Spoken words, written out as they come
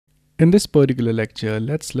In this particular lecture,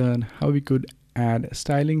 let's learn how we could add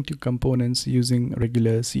styling to components using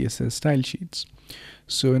regular CSS style sheets.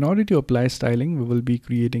 So in order to apply styling, we will be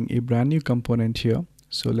creating a brand new component here.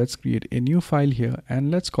 So let's create a new file here and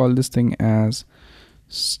let's call this thing as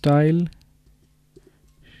Stylesheet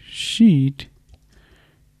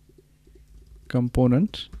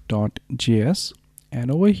component.js. And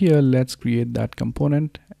over here, let's create that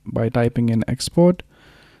component by typing in export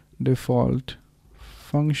default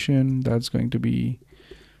function that's going to be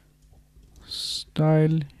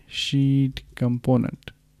style sheet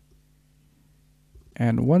component.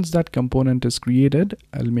 And once that component is created,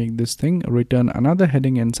 I'll make this thing return another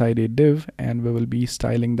heading inside a div, and we will be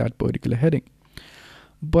styling that particular heading.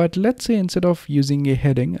 But let's say instead of using a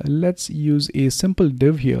heading, let's use a simple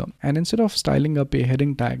div here, and instead of styling up a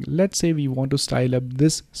heading tag, let's say we want to style up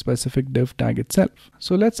this specific div tag itself.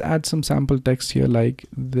 So let's add some sample text here, like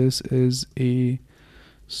this is a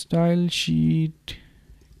style sheet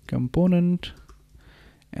component,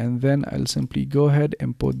 and then I'll simply go ahead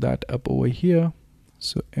import that up over here.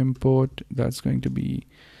 So import, that's going to be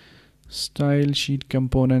style sheet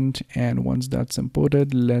component, and once that's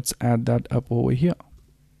imported, let's add that up over here.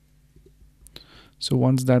 So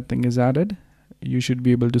once that thing is added, you should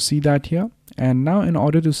be able to see that here. And now in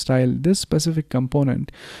order to style this specific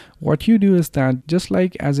component, what you do is that just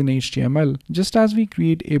like as in HTML, just as we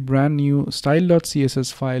create a brand new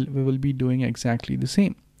style.css file, we will be doing exactly the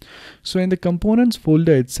same. So in the components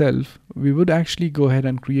folder itself, we would actually go ahead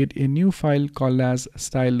and create a new file called as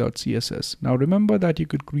style.css. Now remember that you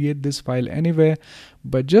could create this file anywhere,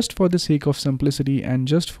 but just for the sake of simplicity and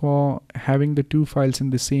just for having the two files in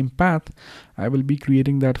the same path, I will be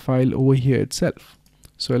creating that file over here itself.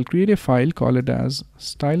 So I'll create a file, call it as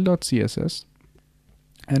style.css.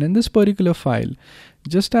 And in this particular file,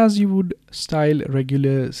 just as you would style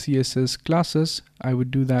regular CSS classes, I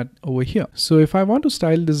would do that over here. So if I want to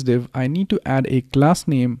style this div, I need to add a class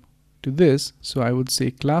name to this. So I would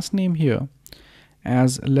say class name here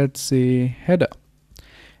as, let's say, header.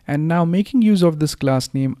 And now making use of this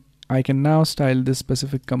class name, I can now style this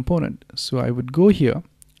specific component. So I would go here,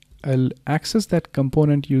 I'll access that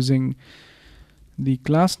component using the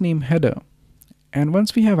class name header. And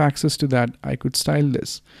once we have access to that, I could style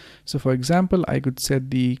this. So for example, I could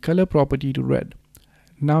set the color property to red.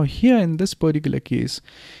 Now here in this particular case,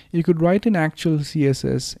 you could write in actual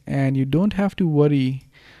CSS and you don't have to worry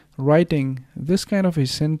writing this kind of a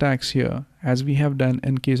syntax here as we have done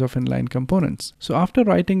in case of inline components. So after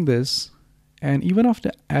writing this, and even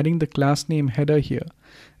after adding the class name header here,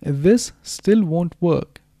 this still won't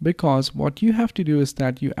work, because what you have to do is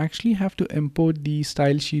that you actually have to import the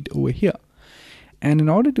style sheet over here. And in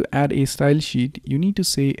order to add a style sheet, you need to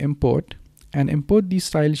say import and import the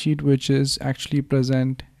style sheet, which is actually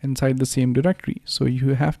present inside the same directory. So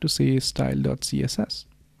you have to say style.css.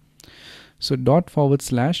 So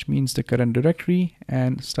 // means the current directory,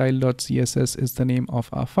 and style.css is the name of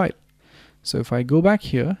our file. So if I go back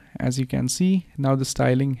here, as you can see, now the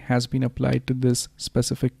styling has been applied to this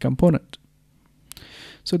specific component.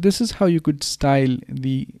 So this is how you could style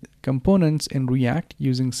the components in React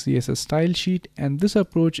using CSS style sheet, and this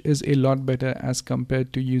approach is a lot better as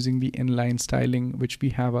compared to using the inline styling which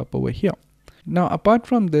we have up over here. Now apart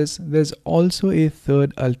from this, there's also a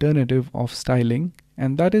third alternative of styling,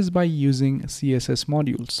 and that is by using CSS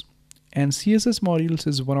modules. And CSS modules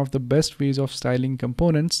is one of the best ways of styling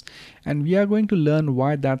components, and we are going to learn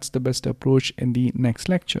why that's the best approach in the next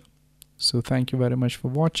lecture. So thank you very much for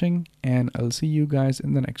watching, and I'll see you guys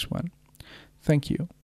in the next one. Thank you.